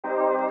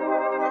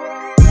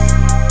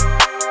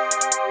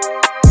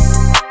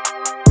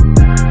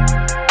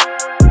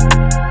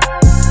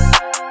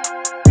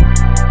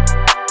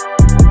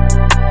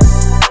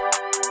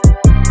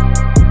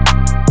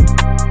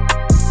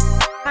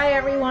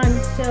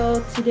So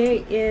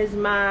today is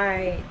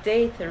my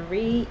day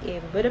 3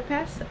 in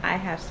Budapest. I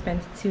have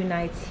spent 2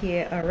 nights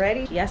here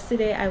already.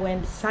 Yesterday I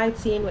went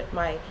sightseeing with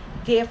my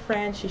dear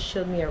friend. She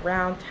showed me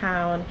around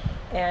town,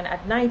 and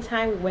at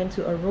nighttime we went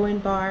to a ruin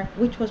bar,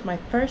 which was my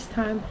first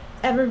time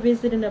ever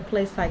visiting a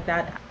place like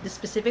that. The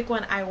specific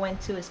one I went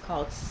to is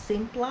called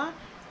Simpla,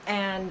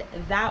 and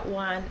that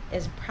one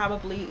is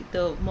probably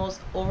the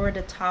most over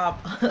the top,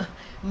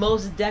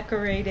 most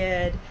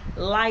decorated,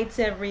 lights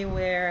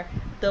everywhere,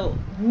 the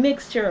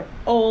mixture of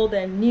old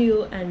and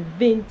new and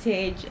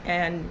vintage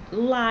and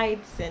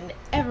lights and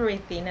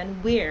everything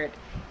and weird.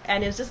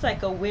 And it's just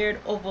like a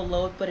weird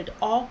overload, but it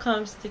all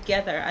comes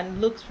together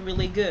and looks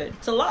really good.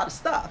 It's a lot of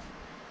stuff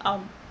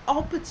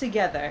all put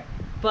together,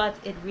 but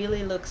it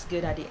really looks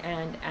good at the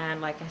end. And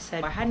like I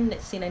said, I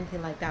hadn't seen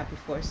anything like that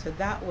before, so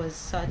that was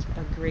such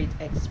a great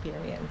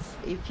experience.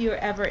 If you're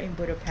ever in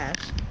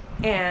Budapest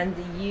and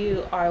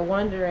you are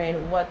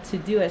wondering what to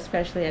do,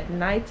 especially at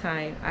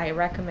nighttime, I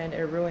recommend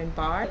a ruin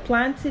bar. The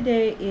plan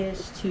today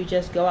is to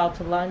just go out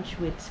to lunch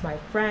with my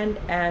friend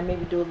and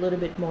maybe do a little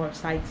bit more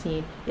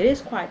sightseeing. It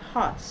is quite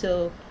hot,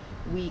 so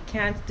we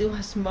can't do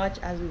as much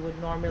as we would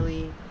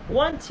normally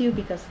want to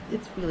because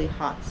it's really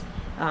hot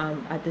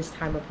at this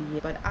time of the year.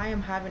 But I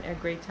am having a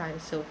great time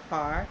so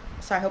far,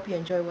 so I hope you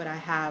enjoy what I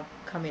have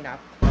coming up.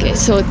 Okay,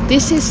 so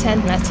this is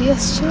St.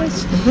 Matthias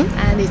Church,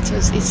 and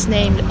it's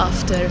named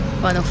after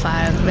one of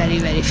our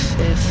very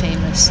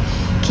famous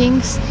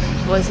kings.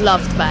 It was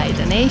loved by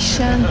the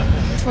nation.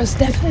 It was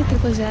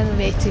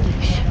renovated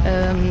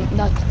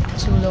not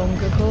too long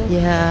ago.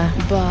 Yeah,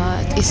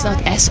 but it's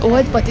not as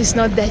old, but it's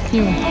not that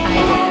new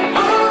either.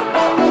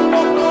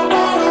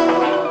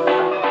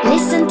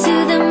 Listen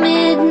to the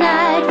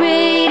midnight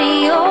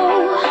radio.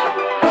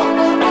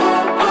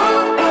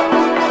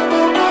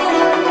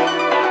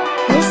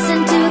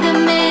 Listen to the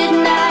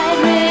midnight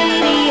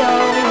radio.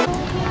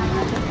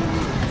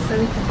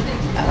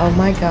 Oh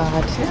my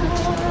god.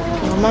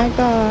 Oh my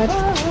god.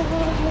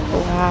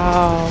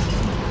 Wow.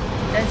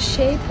 The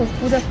shape of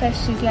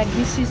Budapest is like,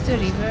 this is the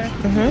river,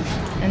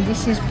 and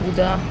this is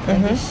Buda,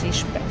 and this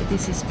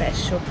is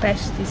Pest. So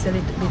Pest is a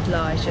little bit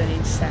larger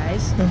in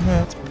size.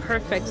 It's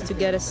perfect to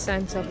get a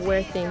sense of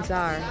where things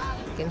are.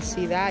 You can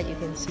see that, you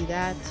can see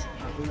that.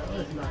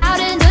 Out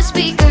in the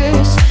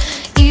speakers,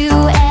 you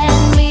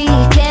and me,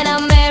 can I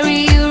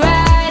marry you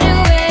right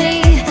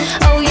away?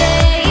 Oh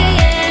yeah,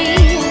 yeah.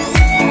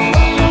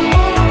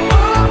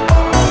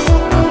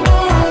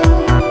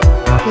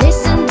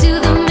 Listen to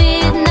the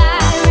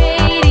midnight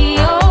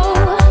radio.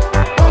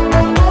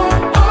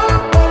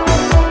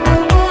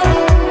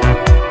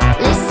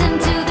 Listen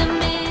to the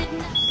midnight.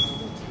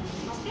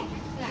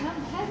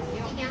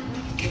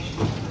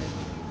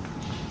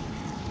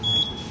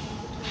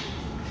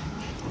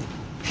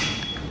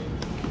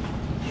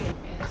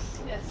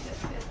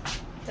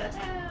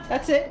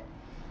 That's it.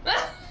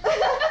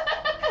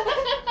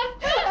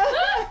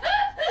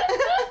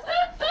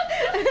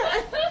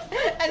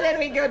 And then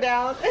we go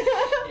down.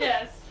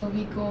 Yes. So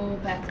we go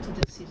back to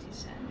the city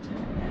center,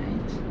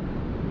 right?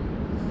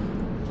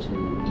 To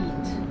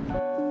eat.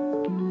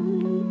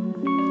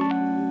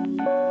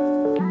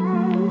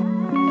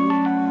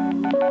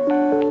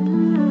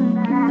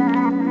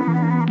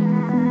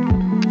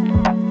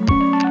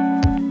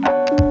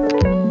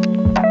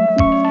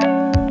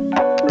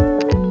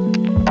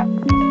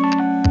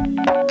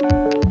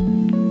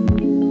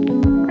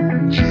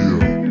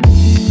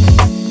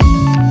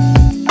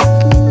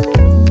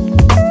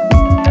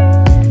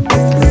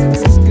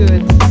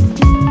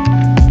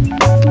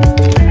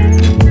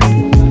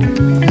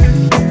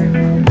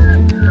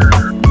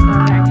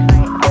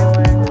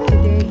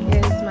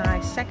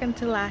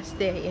 Last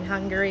day in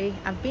Hungary.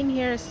 I've been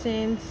here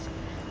since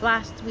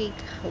last week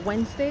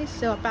Wednesday,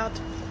 so about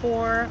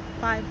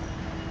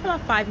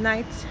 5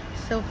 nights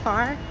so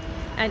far,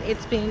 and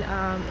it's been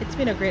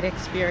a great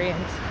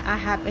experience. I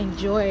have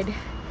enjoyed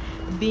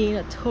being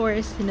a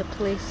tourist in a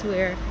place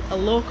where a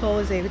local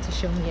is able to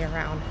show me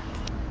around.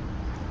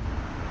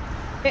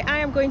 I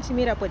am going to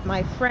meet up with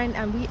my friend,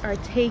 and we are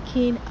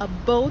taking a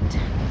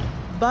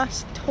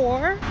bus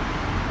tour.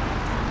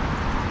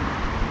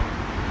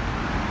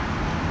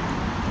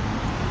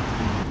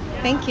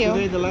 Thank you.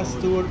 Today the last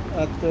tour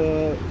at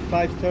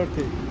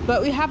 5:30.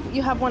 But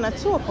you have one at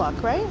 2 o'clock,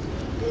 right?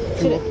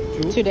 Two?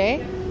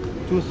 Today?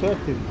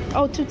 2:30.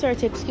 Oh,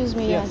 2:30. Excuse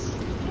me. Yes.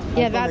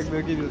 Yeah, that's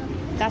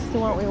the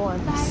one we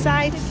want.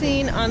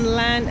 Sightseeing on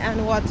land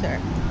and water.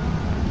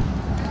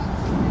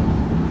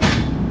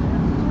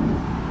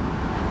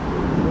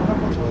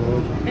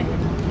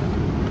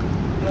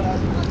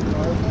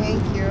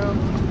 Thank you.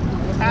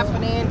 What's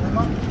happening?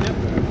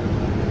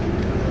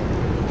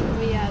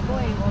 We are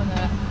going on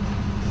a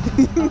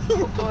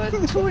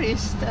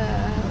tourist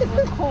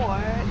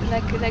core,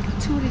 like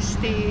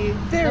touristy.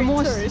 Very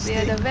touristy.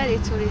 Yeah, the very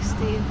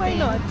touristy. Why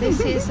not? This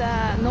is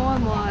a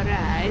normal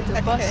ride,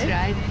 a bus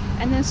ride,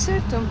 and at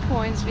certain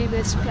points we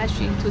will splash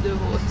into the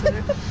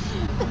water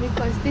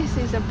because this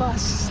is a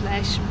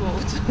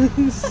bus/boat.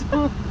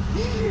 So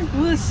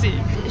We'll see.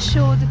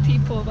 Show the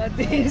people what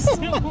this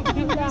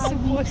we're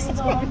supposed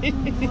to be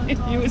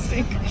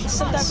using.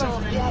 So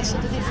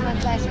the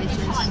different languages.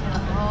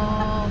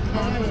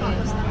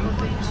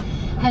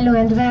 Hello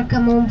and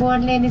welcome on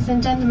board, ladies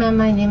and gentlemen.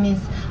 My name is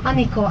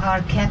Aniko,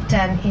 our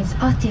captain is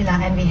Attila,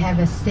 and we have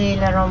a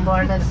sailor on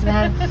board as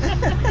well.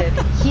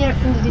 Here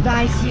in the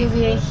device you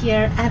will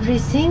hear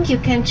everything. You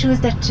can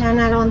choose the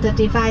channel on the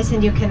device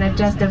and you can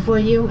adjust the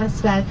volume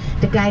as well.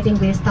 The guiding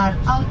will start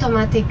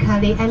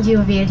automatically and you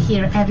will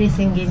hear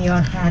everything in your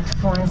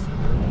headphones.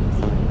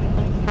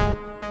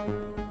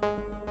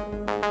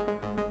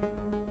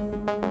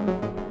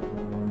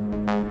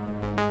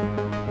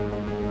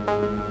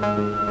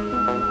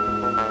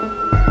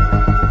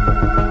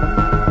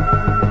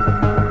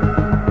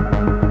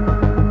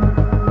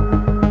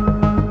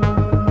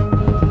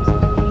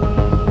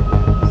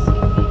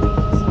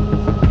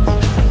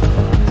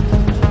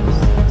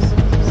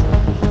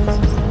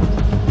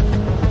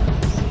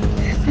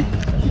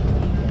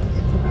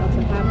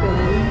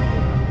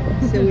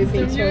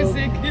 The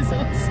music is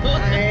also...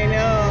 I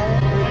know.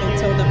 We've been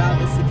told about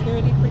the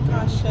security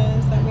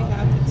precautions that we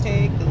have to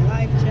take, the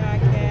life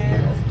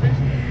jackets.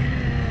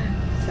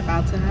 It's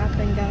about to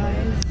happen,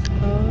 guys.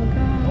 Oh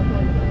God.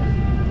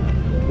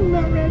 I'm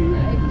not ready.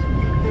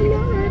 I'm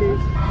not ready.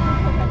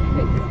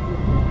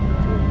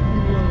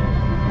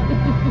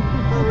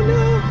 Oh no.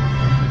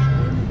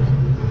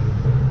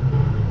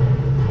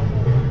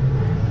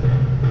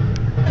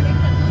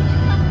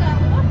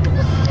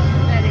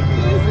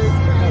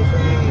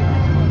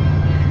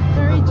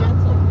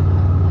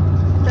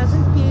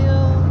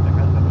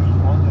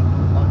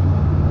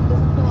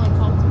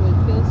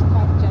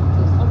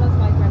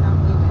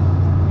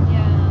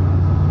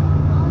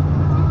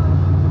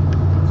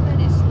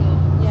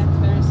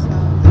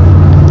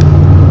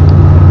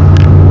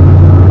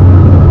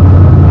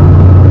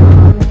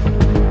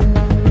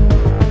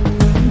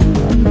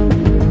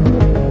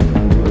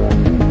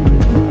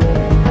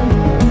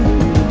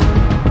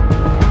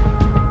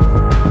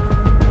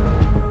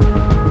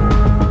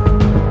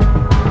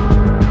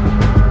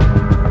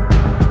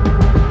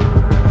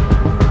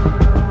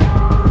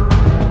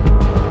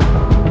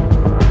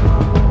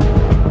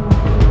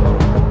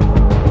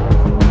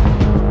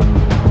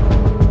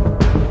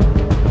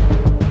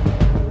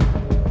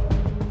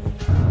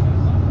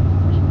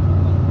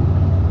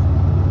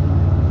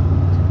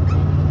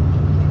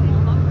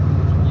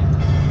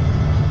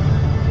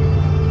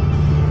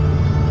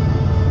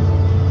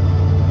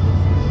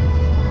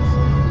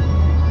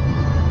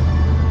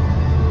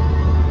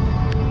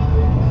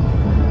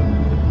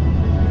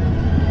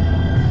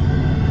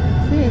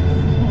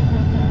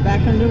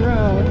 On the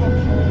road,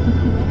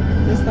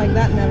 just like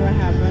that never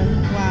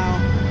happened. Wow,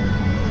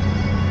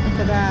 look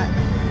at that.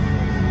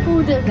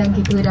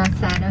 Mindenkit újra a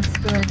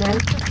szárazföldön.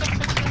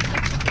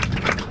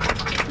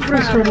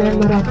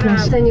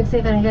 Köszönjük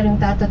szépen, hogy velünk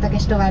tartottak,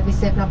 és további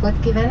szép napot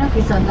kívánok.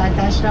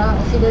 Viszontlátásra,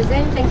 auf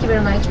Wiedersehen. Thank you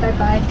very much. Bye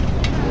bye.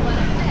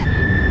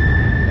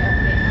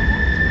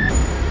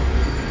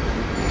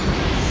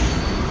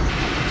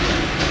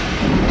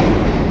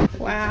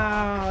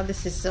 Wow,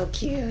 this is so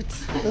cute.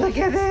 Look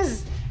at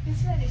this.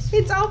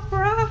 It's all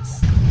for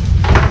us.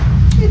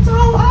 It's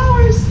all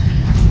ours.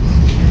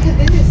 Look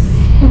at this.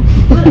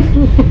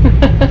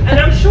 And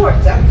I'm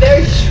short. I'm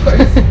very short.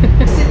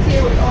 Sit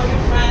here with all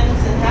your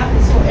friends and have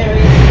this whole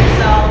area to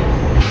yourself.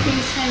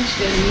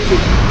 Essentially,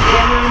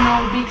 there were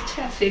no big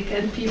traffic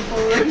and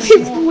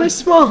people were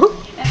small.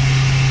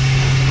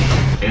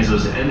 Ez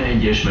az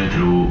N1-es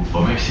metró a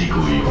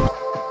mexikói.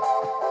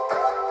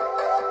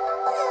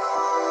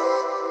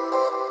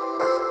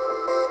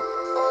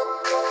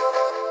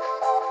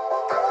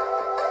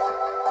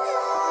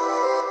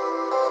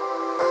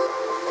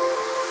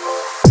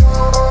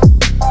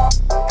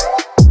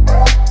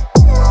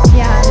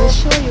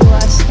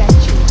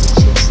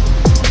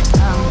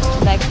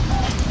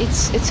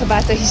 It's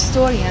about a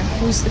historian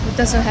who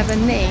doesn't have a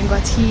name,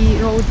 but he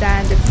wrote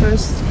down the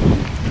first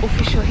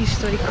official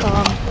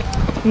historical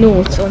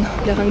notes on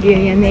the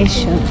Hungarian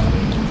nation.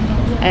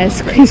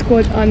 As he's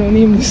called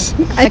Anonymous.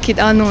 Like it,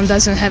 unknown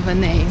doesn't have a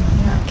name.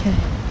 Okay.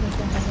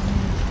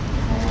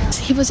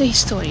 He was a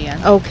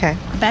historian. Okay.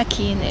 Back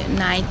in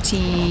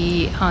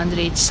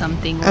 1900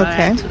 something or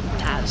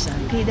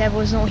 2000. There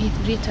was no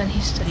written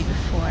history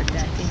before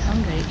that in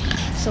Hungary.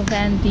 So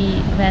when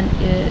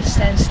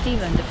Saint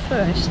Stephen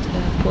I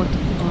put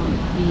on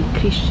the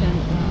Christian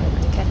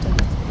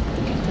Catholic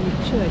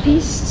Church,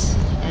 priests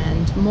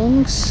and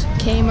monks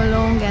came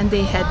along and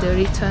they had the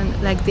written,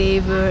 like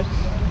they were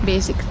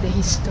basically the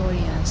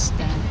historians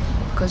then,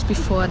 because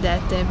before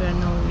that there were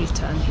no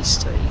written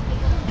history.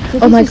 So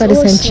oh my God,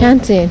 it's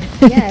enchanting.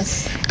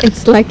 Yes.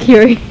 It's like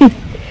you're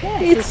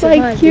it's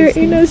like you're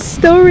in a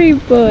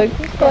storybook,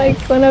 like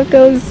one of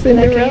those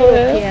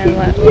Cinderella. Yes.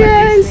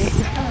 Yes.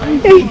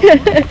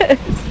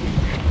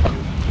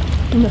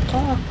 In the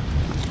park.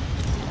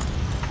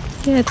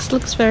 Yeah, it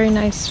looks very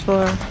nice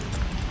for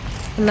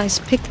a nice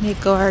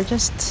picnic or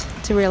just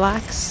to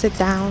relax, sit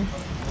down,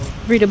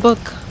 read a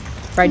book,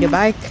 ride your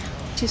bike.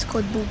 She's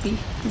called Bubi,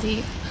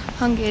 the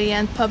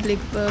Hungarian public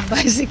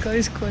bicycle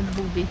is called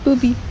bubi.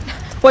 Booby.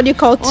 What do you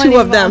call two Only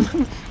of them?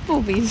 one.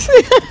 Boobies.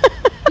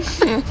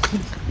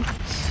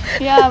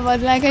 Yeah,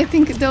 but like I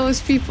think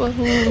those people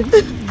who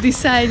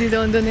decided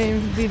on the name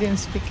didn't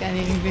speak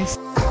any English.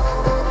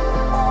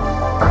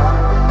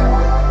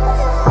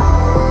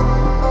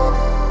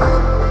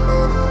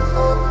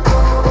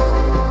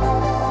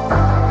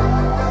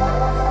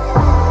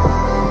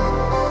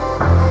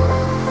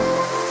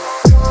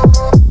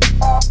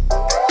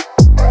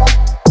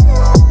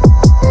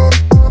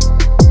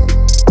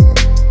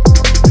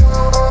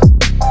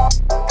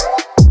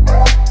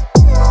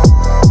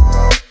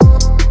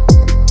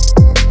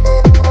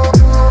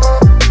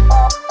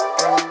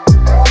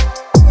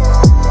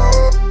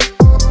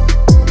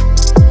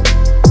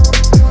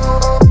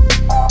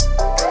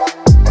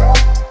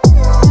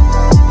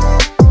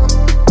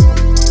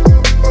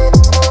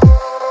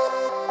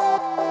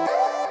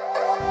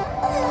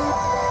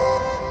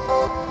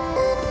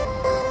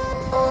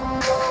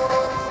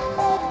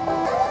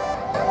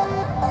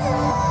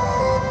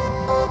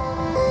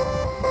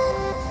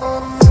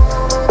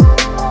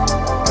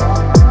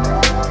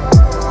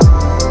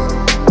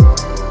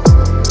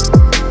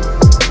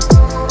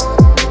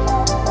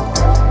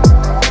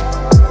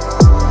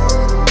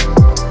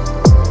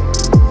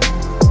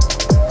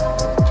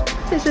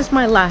 This is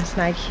my last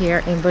night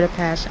here in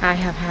Budapest. I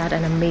have had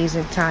an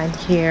amazing time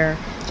here,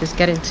 just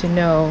getting to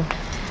know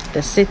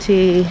the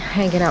city,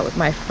 hanging out with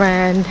my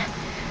friend,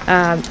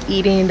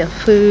 eating the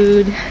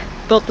food,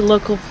 both the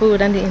local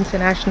food and the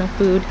international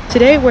food.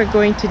 Today we're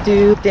going to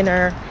do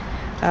dinner,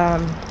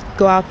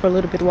 go out for a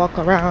little bit, walk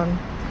around,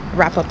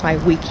 wrap up my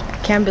week. I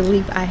can't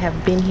believe I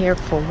have been here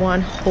for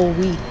one whole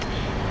week.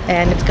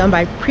 And it's gone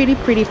by pretty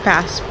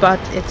fast, but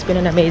it's been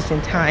an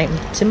amazing time.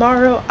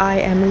 Tomorrow I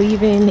am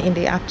leaving in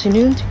the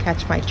afternoon to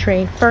catch my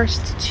train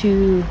first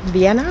to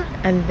Vienna,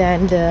 and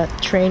then the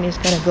train is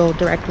gonna go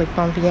directly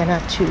from Vienna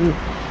to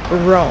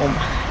Rome.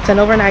 It's an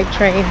overnight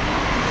train,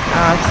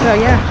 so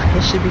yeah,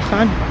 it should be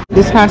fun.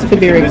 This has to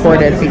be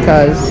recorded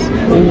because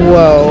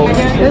whoa.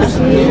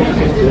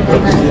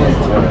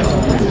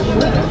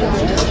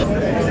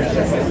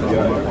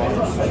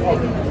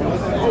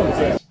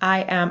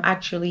 I am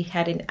actually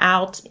heading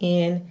out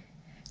in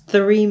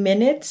 3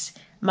 minutes.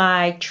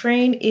 My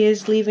train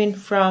is leaving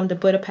from the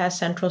Budapest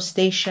Central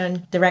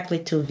Station directly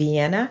to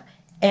Vienna.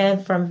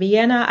 And from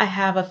Vienna, I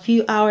have a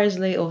few hours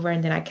layover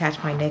and then I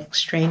catch my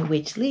next train,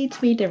 which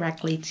leads me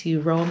directly to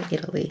Rome,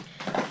 Italy.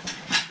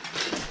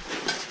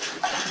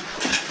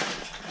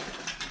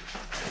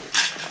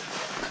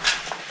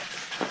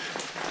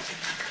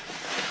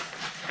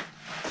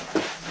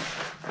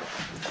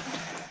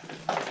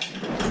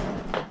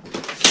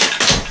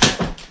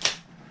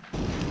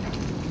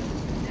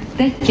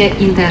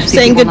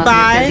 Saying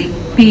goodbye.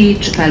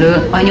 Pécs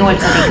felől a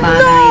 8.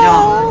 vágányra.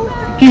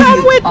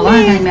 Kérjük, a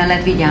vágány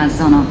mellett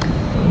vigyázzanak.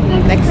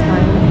 Next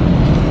time.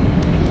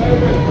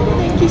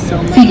 Thank you so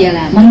much.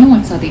 Figyelem, a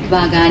 8.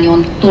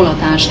 vágányon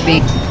tolatást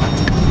vég.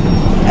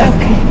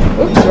 Okay.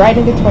 Oops, right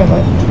in the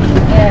toilet.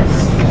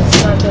 Yes,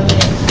 that's not the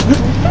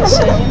way.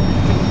 So,